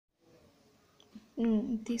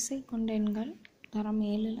திசை கொண்ட எண்கள் தரம்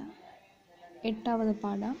 7ல் 8வது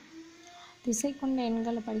பாடம். திசை கொண்ட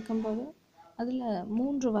எண்களை படிக்கும்போது அதில்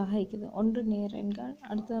 3 வகை இருக்குது. ஒன்று நேர் எண்கள்,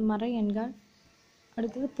 அடுத்தது மறை எண்கள்,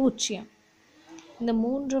 அடுத்தது பூஜ்ஜியம். இந்த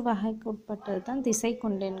 3 வகைக்கு உட்பட்டது தான் திசை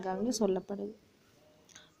கொண்ட எண்கள்னு சொல்லப்படுது.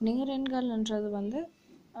 நேர் எண்கள்ன்றது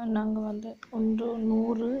நாங்கள் 1,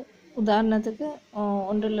 100, உதாரணத்துக்கு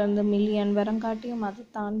 1லேருந்து மில்லியன் வரங்காட்டியும் அதை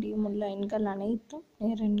தாண்டியும் உள்ள எண்கள் அனைத்தும்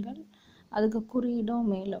நேர் எண்கள். அதுக்கு குறியீடும்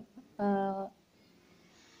மேலும்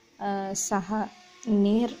சக,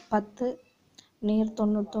 நேர் 10, நேர்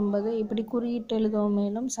 99 இப்படி குறியீட்டு எழுதவும்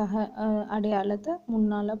மேலும் சக அடையாளத்தை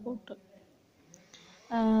முன்னால் போட்டு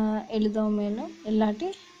எழுதவும் மேலும், இல்லாட்டி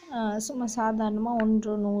சும்மா சாதாரணமாக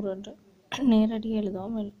 1, 100 என்று நேரடி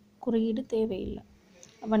எழுதவும் மேலும், குறியீடு தேவையில்லை.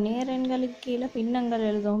 அப்போ நேரெண்களுக்கு கீழே பின்னங்கள்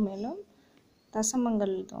எழுதவும் மேலும்,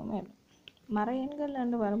 தசமங்கள் எழுதவும் மேலும். மறை எண்கள்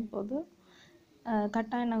என்று வரும்போது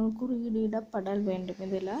கட்டாயம் நாங்கள் குறியீடு இடப்படல் வேண்டும்.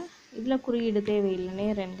 இதில் குறியீடு தேவையில்லை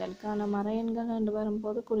நேர் எண்களுக்கு. ஆனால் மறை எண்கள் என்று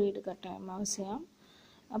வரும்போது குறியீடு கட்டாயம் அவசியம்.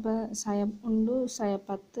 அப்போ 1,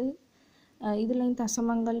 10 இதுலேயும்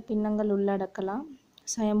தசமங்கள் பின்னங்கள் உள்ளடக்கலாம்.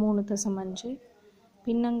 3.5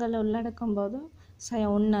 பின்னங்கள் உள்ளடக்கும் போது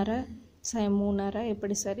 1.5, 3.5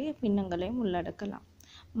 எப்படி சரி பின்னங்களையும் உள்ளடக்கலாம்.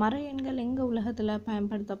 மறை எண்கள் எங்கள் உலகத்தில்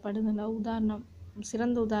பயன்படுத்தப்படுதுன்னா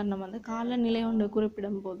சிறந்த உதாரணம் காலநிலை ஒன்று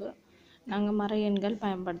குறிப்பிடும் போது நாங்கள் மறை எண்கள்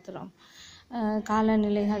பயன்படுத்துகிறோம்.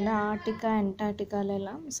 காலநிலைகளில் ஆர்டிகா,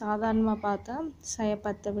 அண்டார்டிகாலெல்லாம் சாதாரணமாக பார்த்தா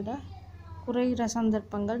 10 விட குறைகிற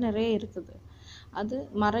சந்தர்ப்பங்கள் நிறைய இருக்குது. அது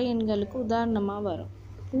மறை எண்களுக்கு உதாரணமாக வரும்.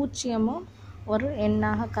 பூஜ்ஜியமும் ஒரு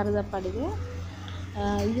எண்ணாக கருதப்படுது.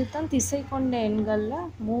 இதுதான் திசை கொண்ட எண்களில்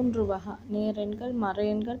 3 வகை: நேர் எண்கள், மறை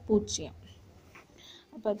எண்கள், பூஜ்ஜியம்.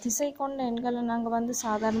 அப்போ திசை கொண்ட எண்களை நாங்கள்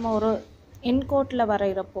சாதாரணமாக ஒரு எண்கோட்டில்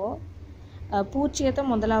வரைகிறப்போ பூஜ்ஜியத்தை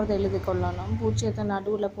முதலாவது எழுதி கொள்ளணும். பூஜ்ஜியத்தை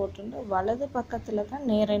நடுவில் போட்டுட்டு வலது பக்கத்தில் தான்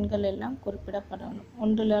நேர் எண்கள் எல்லாம் குறிப்பிடப்படணும்.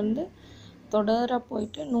 1லேருந்து தொடர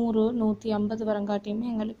போயிட்டு 100, 150 வரங்காட்டியுமே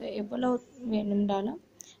எங்களுக்கு எவ்வளோ வேணும்னாலும்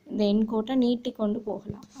இந்த எண்கோட்டை நீட்டி கொண்டு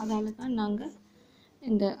போகலாம். அதால் தான் நாங்கள்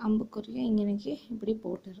இந்த அம்புக்குறியை இங்கனைக்கு இப்படி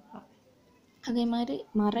போட்டிருக்கோம். அதே மாதிரி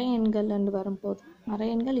மறை எண்கள் என்று வரும்போது மறை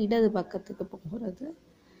எண்கள் இடது பக்கத்துக்கு போகிறது.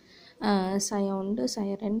 1,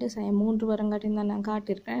 2, 3 வரங்காட்டியும் தான் நான்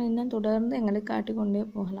காட்டியிருக்கேன். இன்னும் தொடர்ந்து எங்களுக்கு காட்டிக்கொண்டே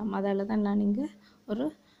போகலாம். அதால் தான் நான் இங்கே ஒரு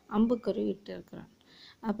அம்புக்குறி இட்டிருக்கிறேன்.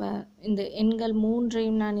 அப்போ இந்த எண்கள்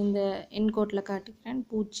 3ஐயும் நான் இந்த எண்கோட்டில் காட்டிக்கிறேன்.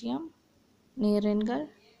 பூஜ்ஜியம், நேர் எண்கள்,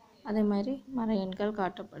 அதே மாதிரி மறை எண்கள்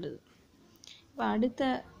காட்டப்படுது. இப்போ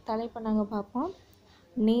அடுத்த தலைப்பை நாங்கள் பார்ப்போம்.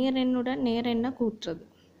 நேர் எண்ணுடன் நேர் எண்ணை கூட்டுறது.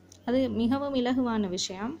 அது மிகவும் இலகுவான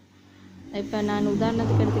விஷயம். இப்போ நான்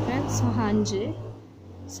உதாரணத்துக்கு எடுத்துக்கிறேன். 5,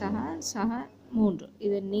 3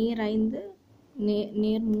 இது நேர் 5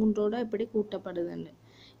 நேர் 3ஓட எப்படி கூட்டப்படுதுன்னு.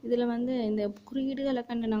 இதில் இந்த குறியீடுகளை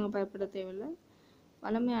கண்டு நாங்கள் பயப்பட தேவையில்லை.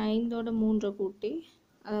 வளமை 5ஓட 3 கூட்டி,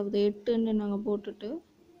 அதாவது 8ன்னு நாங்கள் போட்டுட்டு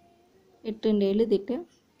 8ன்னு எழுதிட்டு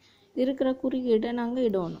இருக்கிற குறியீடை நாங்கள்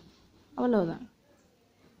இடணும். அவ்வளோதான்.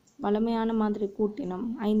 வளமையான மாதிரி கூட்டினோம்.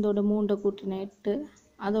 5ஓட 3 கூட்டின 8.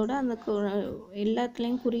 அதோட அந்த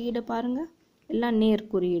எல்லாத்துலேயும் குறியீடை பாருங்கள், எல்லாம்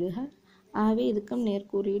நேர் குறியீடுகள். ஆகவே இதுக்கும் நேர்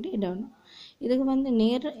குறியீடு இடணும். இதுக்கு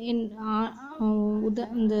நேர் எண்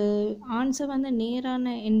இந்த ஆன்சர்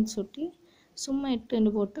நேரான எண் சுட்டி சும்மா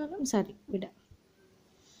 8ன்னு போட்டாலும் சரி விட.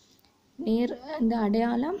 நேர் இந்த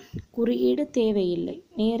அடையாளம் குறியீடு தேவையில்லை.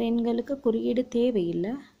 நேர் எண்களுக்கு குறியீடு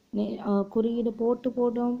தேவையில்லை. குறியீடு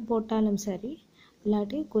போட்டாலும் சரி,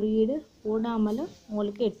 இல்லாட்டி குறியீடு போடாமலும்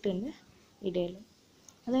உங்களுக்கு 8ன்னு இடையிலும்.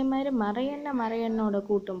 அதே மாதிரி மறை எண்ணோட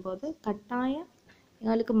கூட்டும் போது கட்டாயம்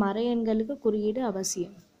எங்களுக்கு மறை எண்களுக்கு குறியீடு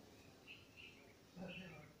அவசியம்.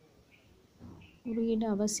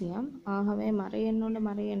 ஆகவே மறை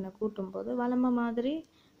எண்ணை கூட்டும்போது வளமை மாதிரி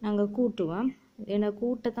நாங்கள் கூட்டுவோம். என்னை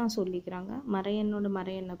கூட்டத்தான் சொல்லிக்கிறாங்க. மறை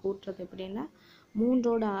எண்ணை கூட்டுறது எப்படின்னா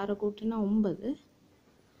 3ஓட 6 கூட்டினா 9.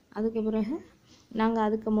 அதுக்கு பிறகு நாங்கள்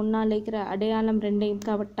அதுக்கு முன்னால் இருக்கிற அடையாளம் 2ஐயும்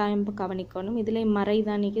கட்டாயம் கவனிக்கணும். இதுலேயும் மறை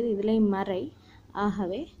தான் நிற்கிது, இதுலேயும் மறை.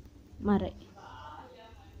 ஆகவே மறை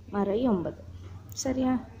 9.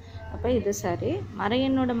 சரியா? அப்போ இது சரி. மறை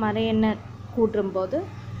எண்ணை கூட்டும்போது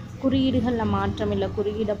குறியீடுகளில் மாற்றம் இல்லை.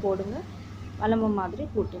 குறியீடை போடுங்க, வளமை மாதிரி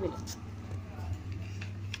கூட்டிவிடும்.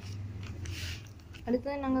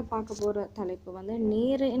 அடுத்தது நாங்கள் பார்க்க போகிற தலைப்பு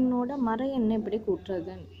நேர் எண்ணோட மறை எண்ணை எப்படி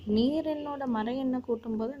கூட்டுறது. நேர் எண்ணோட மறை எண்ணை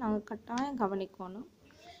கூட்டும்போது நாங்கள் கட்டாயம் கவனிக்கணும்.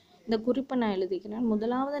 இந்த குறிப்பை நான் எழுதிக்கிறேன்.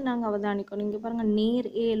 முதலாவது நாங்கள் அவதானிக்கணும். இங்கே பாருங்கள், நேர்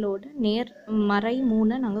 7ஓட மறை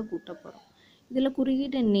 3 நாங்கள் கூட்ட போகிறோம். இதில்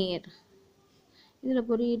குறியீடு நேர், இதில்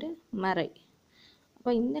குறியீடு மறை. அப்போ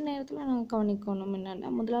இந்த நேரத்தில் நாங்கள் கவனிக்கணும் என்னென்னா,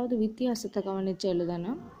 முதலாவது வித்தியாசத்தை கவனித்து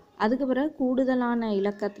எழுதணும். அதுக்கு பிறகு கூடுதலான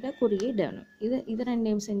இலக்கத்தில் குறியீடணும். இது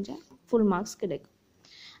 2ஐயும் செஞ்சால் ஃபுல் மார்க்ஸ் கிடைக்கும்.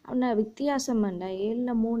 அப்படின்னா வித்தியாசம் வேண்டாம்.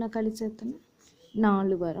 7ல் 3 கழிச்சதுன்னா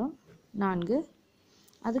 4 வரும், 4.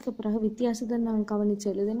 அதுக்கு பிறகு வித்தியாசத்தை நாங்கள் கவனித்து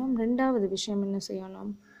எழுதினோம். 2வது விஷயம் என்ன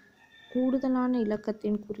செய்யணும், கூடுதலான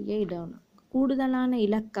இலக்கத்தின் குறியை இடணும். கூடுதலான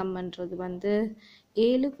இலக்கம்ன்றது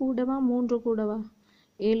 7 கூடவா 3 கூடவா?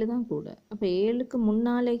 7 தான் கூட. அப்போ 7க்கு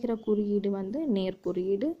முன்னால் இருக்கிற குறியீடு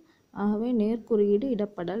நேர்குறியீடு. ஆகவே நேர்குறியீடு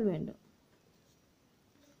இடப்படல் வேண்டும்.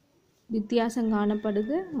 வித்தியாசம்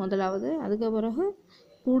காணப்படுது முதலாவது. அதுக்கு பிறகு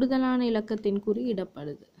கூடுதலான இலக்கத்தின் குறி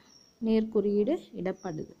இடப்படுது, நேர்குறியீடு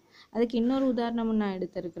இடப்படுது. அதுக்கு இன்னொரு உதாரணம் நான்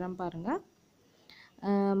எடுத்திருக்கிறேன் பாருங்கள்.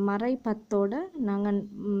 மறை 10ஓட நாங்கள்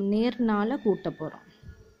நேர் 4 கூட்ட போகிறோம்.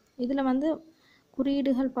 இதில்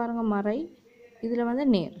குறியீடுகள் பாருங்கள், மறை,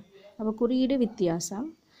 இதில் நேர். அப்போ குறியீடு வித்தியாசம்.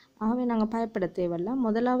 ஆகவே நாங்கள் பயப்பட தேவையில்லை.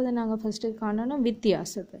 முதலாவது நாங்கள் ஃபஸ்ட்டு காணணும்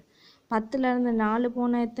வித்தியாசத்தை. 10லேருந்து 4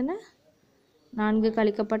 போன எத்தனை? 4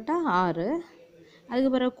 கழிக்கப்பட்டால் 6. அதுக்கு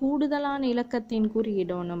பிறகு கூடுதலான இலக்கத்தின்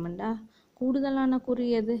குறியிடணும்டா. கூடுதலான குறி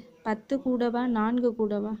எது? 10 கூடவா 4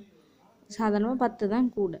 கூடவா? சாதாரணமாக 10 தான்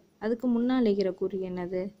கூட. அதுக்கு முன்னால் இருக்கிற குறி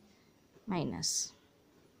என்னது? மைனஸ்.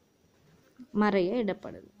 மறைய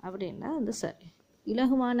இடப்படுது. அப்படின்னா அது சரி.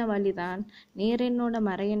 இலகுவான வழிதான். நேரெண்ணோட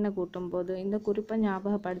மறையெண்ணை கூட்டும்போது இந்த குறிப்பை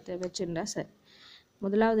ஞாபகப்படுத்த வச்சுருந்தா சரி.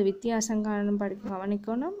 முதலாவது வித்தியாசம்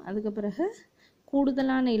கவனிக்கணும். அதுக்கு பிறகு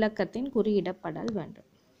கூடுதலான இலக்கத்தின் குறியிடப்படல் வேண்டும்.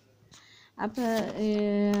 அப்போ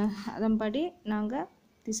அதன்படி நாங்கள்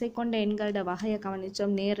திசை கொண்ட எண்களோட வகையை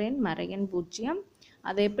கவனித்தோம். நேரெண், மறையெண், பூஜ்ஜியம்.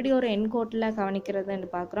 அதை எப்படி ஒரு எண்கோட்டில் கவனிக்கிறதுன்னு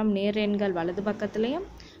பார்க்குறோம். நேரெண்கள் வலது பக்கத்துலேயும்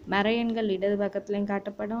மறையெண்கள் இடது பக்கத்துலேயும்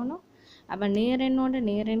காட்டப்படணும். அப்போ நேரெண்ணோட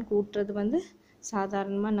நேரெண் கூட்டுறது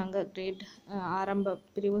சாதாரணமாக நாங்கள் கிரேட் ஆரம்ப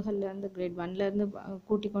பிரிவுகள்லேருந்து கிரேட் 1லேருந்து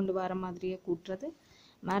கூட்டி கொண்டு வர மாதிரியே கூட்டுறது.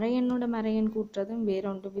 மறையெண்ணோட மறையெண் கூட்டுறதும்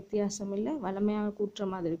வேறொன்றும் வித்தியாசம் இல்லை. வளமையாக கூட்டுற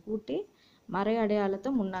மாதிரி கூட்டி மறை அடையாளத்தை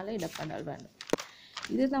முன்னால் இடப்படல் வேண்டும்.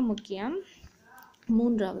 இதுதான் முக்கியம்.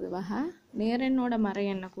 3வது வகை நேரெண்ணோட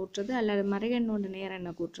மறையெண்ணை கூட்டுறது அல்லது மறையெண்ணோட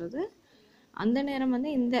நேரெண்ணை கூட்டுறது. அந்த நேரம்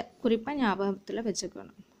இந்த குறிப்பை ஞாபகத்தில்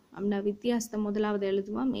வச்சுக்கணும். அப்படின்னா வித்தியாசத்தை முதலாவது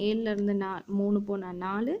எழுதுவோம். 7லேருந்து 3 போனால்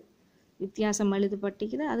 4 வித்தியாசம்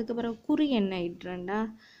எழுதப்பட்டிக்குது. அதுக்கு பிறகு குறி என்ன இடுறேன்டா,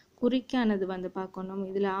 குறிக்கானது பார்க்கணும்.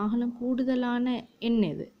 இதில் ஆகலம் கூடுதலான எண்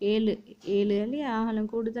எது? 7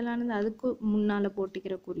 ஆகலம் கூடுதலானது. அதுக்கு முன்னால்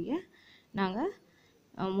போட்டிக்கிற குறியை நாங்கள்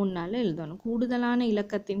முன்னால் எழுதணும். கூடுதலான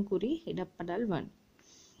இலக்கத்தின் குறி இடப்படல் வேண்டும்.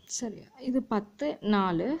 சரியா? இது 10,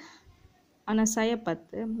 4. ஆனால் சய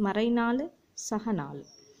 10, மறை 4, சக 4.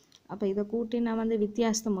 அப்போ இதை கூட்டி நான்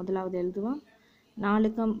வித்தியாசத்தை முதலாவது எழுதுவோம்.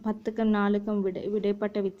 4க்கும் 10க்கும் 4க்கும்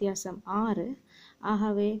விடைப்பட்ட வித்தியாசம் 6.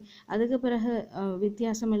 ஆகவே அதுக்கு பிறகு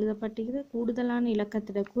வித்தியாசம் எழுதப்பட்டிருக்குது. கூடுதலான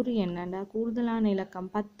இலக்கத்தோட குறி என்னண்டா, கூடுதலான இலக்கம்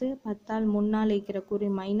 10. 10ஆல் முன்னால் இருக்கிற குறி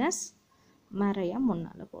மைனஸ், மறைய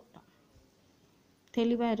முன்னால் போட்டோம்.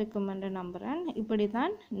 தெளிவாக இருக்கும் என்று நம்புகிறேன். இப்படி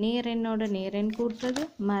தான் நேரெண்ணோட நேரெண் கூட்டுறது,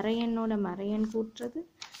 மறையெண்ணோட மறையெண் கூட்டுறது,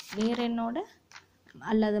 நேரெண்ணோட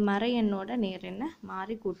அல்லது மறையெண்ணோட நேரெண்ணை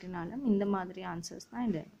மாறி கூட்டினாலும் இந்த மாதிரி ஆன்சர்ஸ் தான்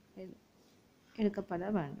இது எடுக்கப்பட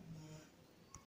வேண்டும்.